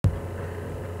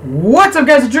What's up,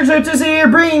 guys? It's Trickster here,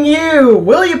 bringing you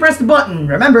Will You Press the Button?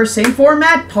 Remember, same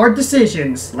format, hard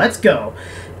decisions. Let's go.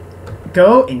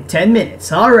 Go in 10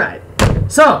 minutes. Alright.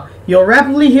 So, you'll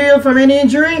rapidly heal from any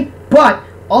injury, but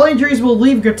all injuries will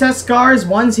leave grotesque scars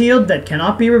once healed that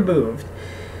cannot be removed.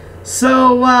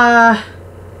 So,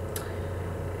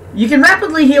 you can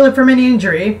rapidly heal it from any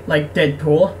injury, like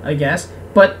Deadpool, I guess,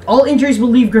 but all injuries will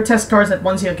leave grotesque scars that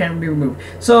once healed can't be removed.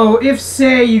 So, if,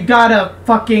 say, you got a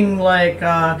fucking, like,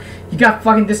 you got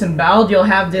fucking disemboweled, you'll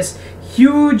have this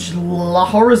huge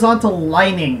horizontal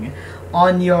lining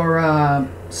on your,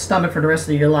 stomach for the rest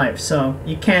of your life. So,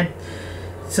 you can't,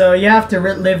 so you have to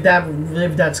live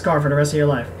that scar for the rest of your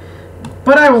life.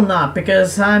 But I will not,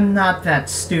 because I'm not that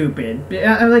stupid.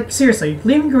 Like, seriously,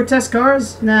 leaving grotesque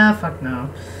scars? Nah, fuck no.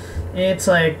 It's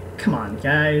like, come on,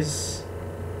 guys.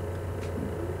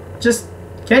 Just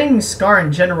getting a scar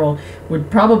in general would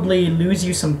probably lose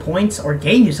you some points or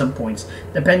gain you some points,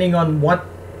 depending on what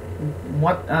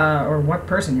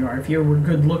person you are. If you were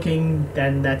good looking,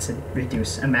 then that's a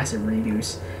massive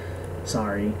reduce.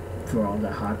 Sorry for all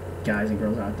the hot guys and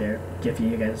girls out there. If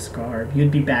you get a scar,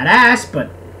 you'd be badass, but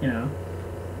you know,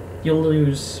 you'll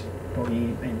lose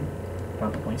bogey and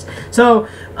proper points. So,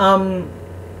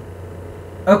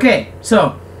 okay,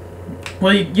 so.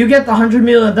 Well, you get the $100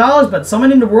 million, but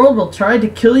someone in the world will try to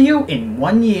kill you in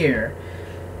 1 year.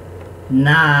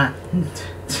 Nah.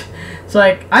 It's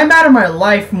like, I matter my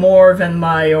life more than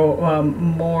my,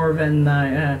 more than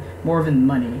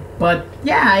money. But,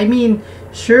 yeah, I mean,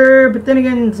 sure, but then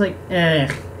again, it's like,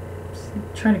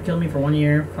 trying to kill me for 1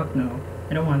 year? Fuck no.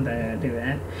 I don't want to do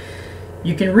that.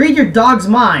 You can read your dog's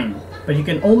mind, but you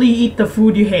can only eat the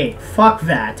food you hate. Fuck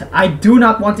that. I do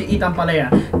not want to eat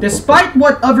ampalaya. Despite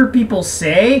what other people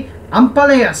say,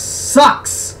 ampalaya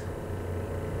sucks.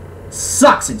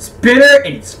 Sucks. It's bitter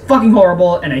and it's fucking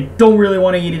horrible, and I don't really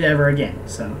want to eat it ever again.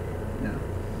 So, no.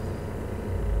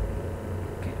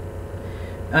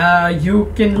 Okay.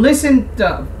 You can listen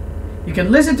to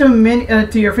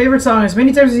your favorite song as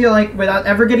many times as you like without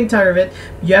ever getting tired of it.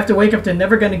 You have to wake up to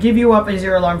Never Gonna Give You Up as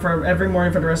your alarm for every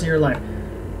morning for the rest of your life.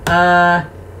 That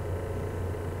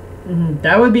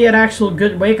would be an actual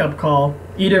good wake-up call.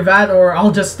 Either that or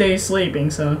I'll just stay sleeping,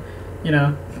 so, you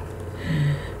know.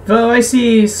 Though I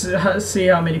see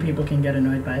how many people can get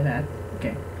annoyed by that.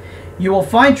 Okay. You will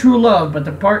find true love, but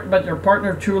your partner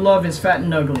of true love is fat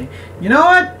and ugly. You know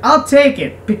what? I'll take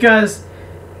it, because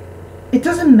it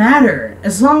doesn't matter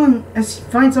as long as you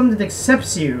find something that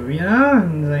accepts you, you know?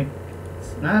 And like,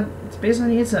 it's based on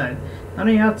the inside, not on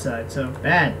the outside, so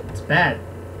bad. It's bad.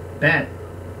 Bad.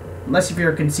 Unless if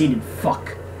you're a conceited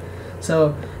fuck.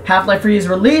 So, Half-Life 3 is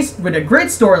released with a great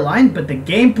storyline, but the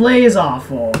gameplay is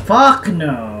awful. Fuck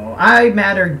no. I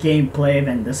matter gameplay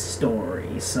than the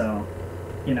story, so,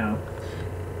 you know.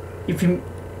 If the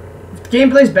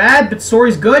gameplay's bad, but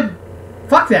story's good,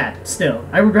 fuck that, still.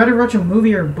 I would rather watch a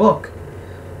movie or a book.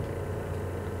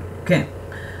 Okay.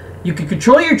 You can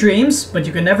control your dreams, but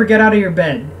you can never get out of your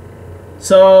bed.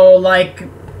 So, like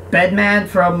Bedman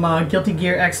from Guilty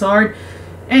Gear Xrd.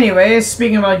 Anyways,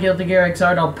 speaking about Guilty Gear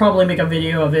Xrd, I'll probably make a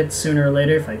video of it sooner or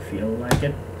later if I feel like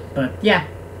it. But, yeah.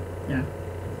 Yeah.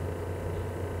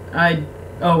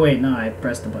 Oh, wait, no, I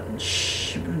pressed the button.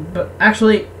 Shh. But,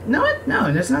 actually, no,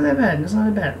 that's not that bad. That's not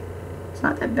that bad. It's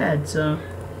not that bad, so.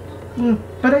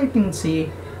 But I can see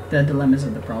the dilemmas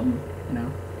of the problem, you know.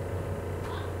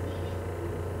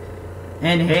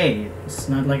 And hey, it's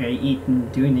not like I eat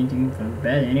and do anything from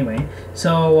bed anyway.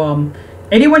 So,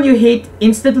 anyone you hate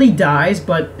instantly dies,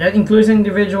 but that includes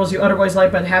individuals you otherwise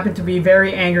like but happen to be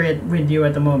very angry with you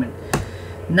at the moment.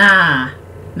 Nah.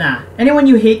 Anyone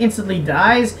you hate instantly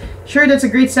dies? Sure, that's a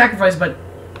great sacrifice, but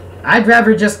I'd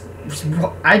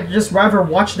just rather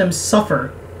watch them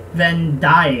suffer than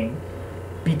dying.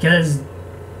 Because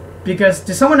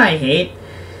to someone I hate,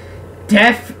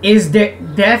 death is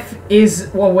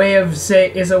a way of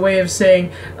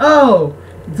saying, oh,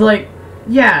 like,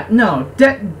 yeah, no,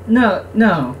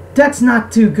 that's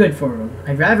not too good for them.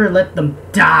 I'd rather let them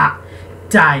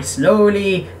die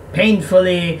slowly,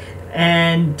 painfully,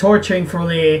 and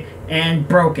torturingly, and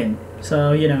broken.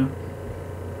 So, you know,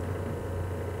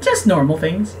 just normal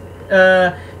things.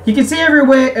 You can see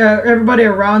everybody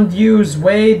around you's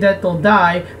way that they'll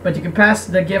die, but you can pass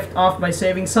the gift off by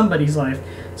saving somebody's life.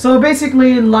 So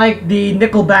basically, like the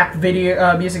Nickelback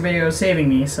music video Saving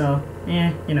Me, so,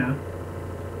 you know.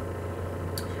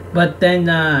 But then,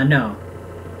 no.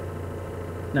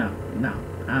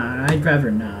 I'd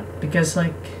rather not, because,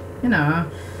 like, you know,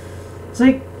 it's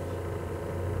like,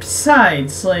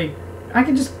 besides, like, I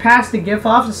can just pass the gift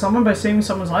off to someone by saving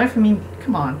someone's life. I mean,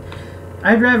 come on.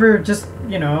 I'd rather just,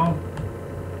 you know,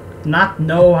 not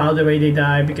know how the way they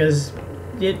die, because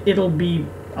it'll be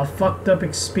a fucked up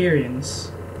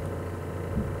experience.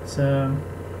 So,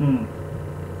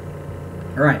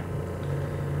 Alright.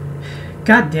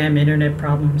 Goddamn internet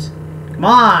problems. Come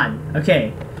on!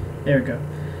 Okay, there we go.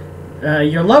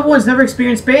 Your loved ones never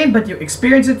experience pain, but you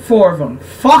experience it for them.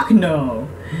 Fuck no!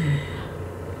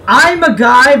 I'm a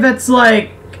guy that's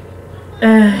like...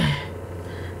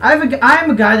 I'm a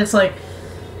guy that's like...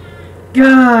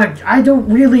 God, I don't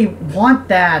really want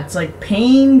that. It's like,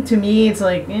 pain to me, it's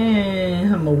like,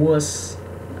 I'm a wuss.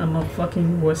 I'm a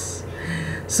fucking wuss.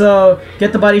 So,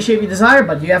 get the body shape you desire,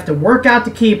 but you have to work out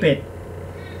to keep it.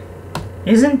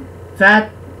 Isn't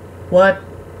that what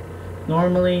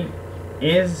normally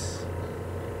is?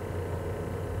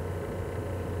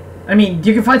 I mean,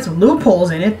 you can find some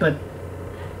loopholes in it, but...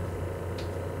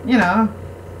 You know...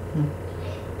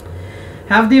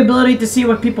 Have the ability to see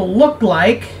what people look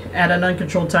like at an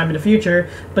uncontrolled time in the future,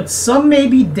 but some may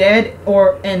be dead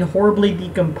and horribly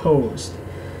decomposed.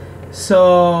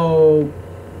 So...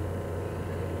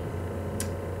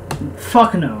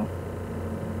 Fuck no.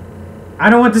 I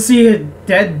don't want to see a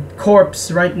dead corpse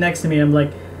right next to me. I'm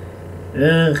like,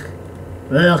 ugh,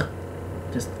 ugh,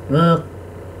 just ugh.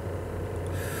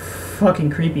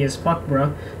 Fucking creepy as fuck,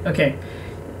 bro. Okay.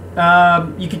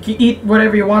 You can eat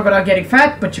whatever you want without getting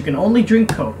fat, but you can only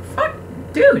drink Coke. Fuck,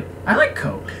 dude. I like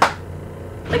Coke. I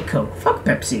like Coke. Fuck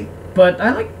Pepsi. But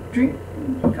I like drinking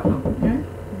Coke. Yeah?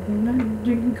 I'm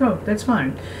drinking Coke. That's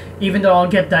fine. Even though I'll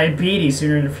get diabetes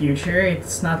sooner in the future,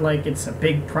 it's not like it's a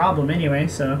big problem anyway,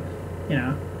 so, you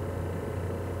know.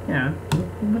 Yeah.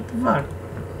 What the fuck?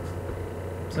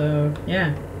 So,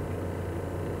 yeah.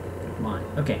 Come on.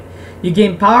 Okay. You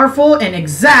gain powerful and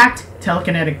exact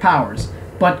telekinetic powers,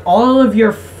 but all of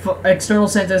your external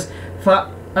senses,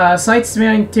 sight,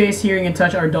 smelling, taste, hearing, and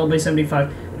touch are dulled by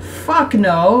 75. Fuck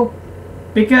no!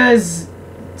 Because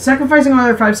sacrificing all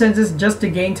other 5 senses just to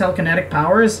gain telekinetic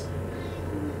powers?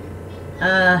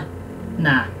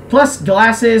 Nah. Plus,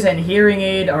 glasses and hearing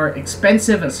aid are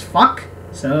expensive as fuck,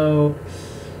 so...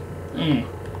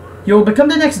 You'll become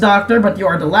the next doctor, but you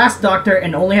are the last doctor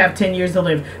and only have 10 years to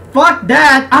live. Fuck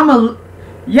that!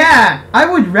 Yeah, I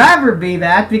would rather be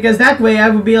that, because that way I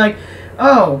would be like,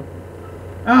 oh,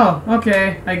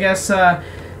 okay, I guess,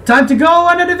 time to go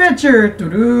on an adventure!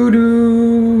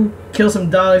 Doo-doo-doo! Kill some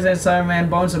dogs and Cyberman,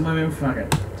 bone some women, fuck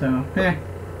it. So,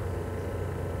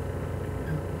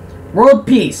 World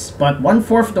peace, but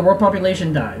 1/4 of the world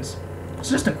population dies. It's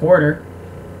just a quarter.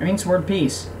 It means world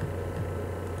peace.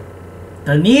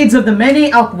 The needs of the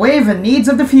many outweigh the needs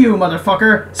of the few,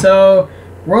 motherfucker. So,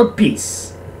 world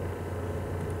peace.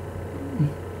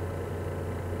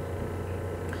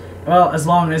 Well, as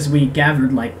long as we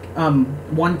gathered, like,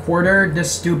 1/4, the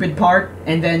stupid part,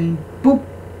 and then, boop,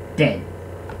 dead.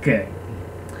 Good.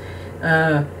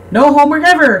 No homework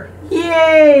ever!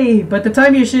 Yay! But the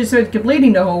time you should start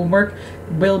completing the homework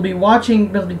will be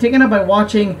taken up by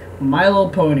watching My Little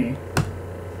Pony.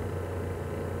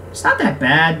 It's not that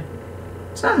bad.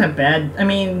 It's not that bad. I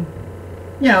mean,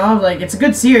 you know, like, it's a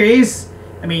good series.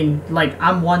 I mean, like,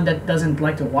 I'm one that doesn't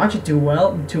like to watch it too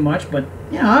much, but,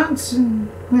 you know, it's...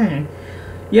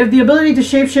 You have the ability to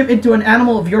shapeshift into an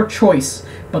animal of your choice,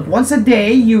 but once a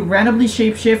day, you randomly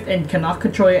shapeshift and cannot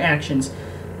control your actions.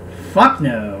 Fuck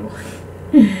no.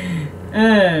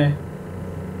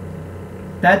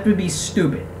 That would be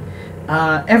stupid.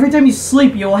 Every time you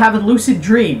sleep, you'll have a lucid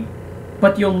dream,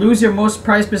 but you'll lose your most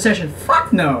prized possession.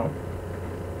 Fuck no.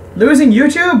 Losing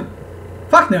YouTube?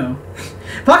 Fuck no.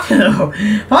 Fuck no.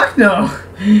 Fuck no.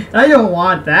 I don't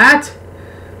want that.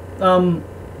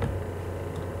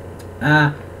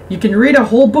 You can read a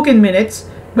whole book in minutes,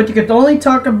 but you can only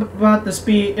talk about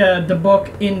the book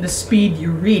in the speed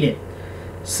you read it.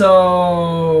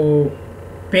 So,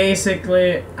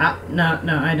 basically, no,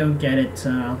 I don't get it,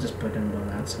 so I'll just put in below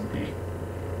that, so okay.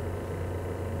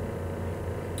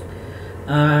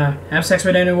 Have sex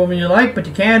with any woman you like, but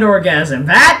you can't orgasm.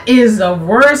 That is the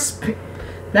worst,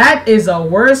 that is a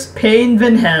worse pain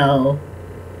than hell.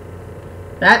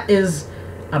 That is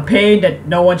a pain that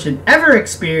no one should ever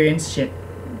experience. Shit.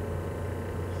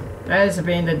 That is a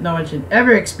pain that no one should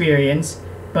ever experience,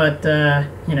 but,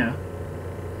 you know.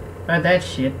 But that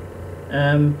shit.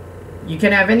 You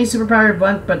can have any superpower you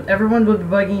want, but everyone will be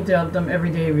bugging you to help them every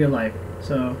day of your life.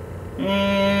 So,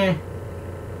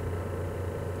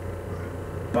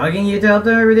 bugging you to help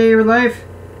them every day of your life?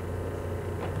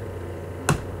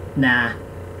 Nah.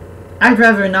 I'd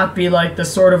rather not be like the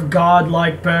sort of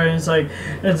godlike parents, like,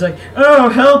 it's like, oh,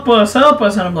 help us,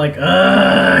 and I'm like,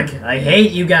 ugh, I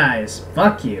hate you guys.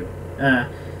 Fuck you.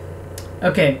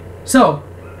 Okay, so,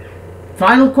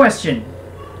 final question.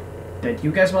 that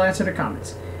you guys will answer the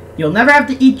comments. You'll never have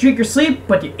to eat, drink, or sleep,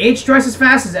 but you age twice as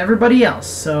fast as everybody else.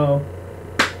 So,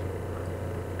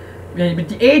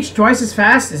 but you age twice as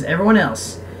fast as everyone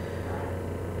else.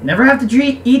 Never have to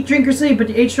eat, drink, or sleep, but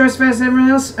you age twice as fast as everyone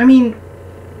else. I mean,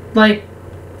 like,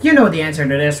 you know the answer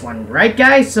to this one, right,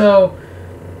 guys? So,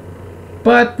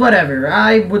 but whatever.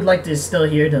 I would like to still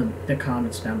hear the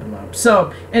comments down below.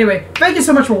 So, anyway, thank you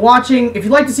so much for watching. If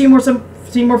you'd like to see more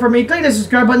from me, click the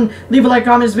subscribe button, leave a like,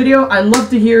 comment this video. I love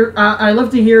to hear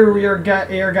your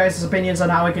guys' opinions on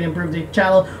how I can improve the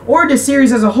channel or the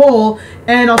series as a whole.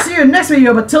 And I'll see you in the next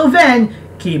video. But till then,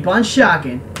 keep on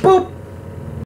shocking. Boop.